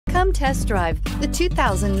Come test drive the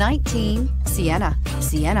 2019 Sienna.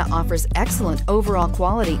 Sienna offers excellent overall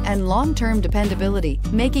quality and long-term dependability,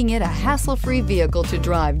 making it a hassle-free vehicle to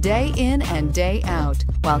drive day in and day out,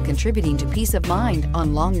 while contributing to peace of mind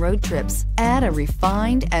on long road trips. Add a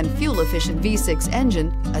refined and fuel-efficient V6 engine,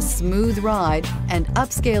 a smooth ride, and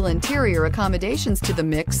upscale interior accommodations to the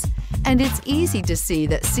mix, and it's easy to see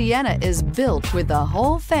that Sienna is built with the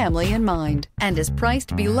whole family in mind and is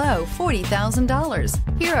priced below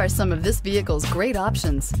 $40,000. Here are some of this vehicle's great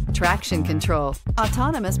options: traction control,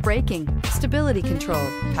 autonomous braking, stability control,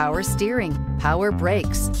 power steering, power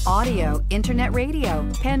brakes, audio, internet radio,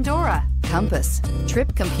 Pandora, compass,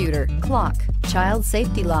 trip computer, clock, child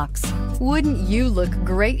safety locks. Wouldn't you look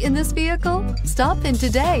great in this vehicle? Stop in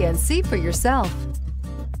today and see for yourself.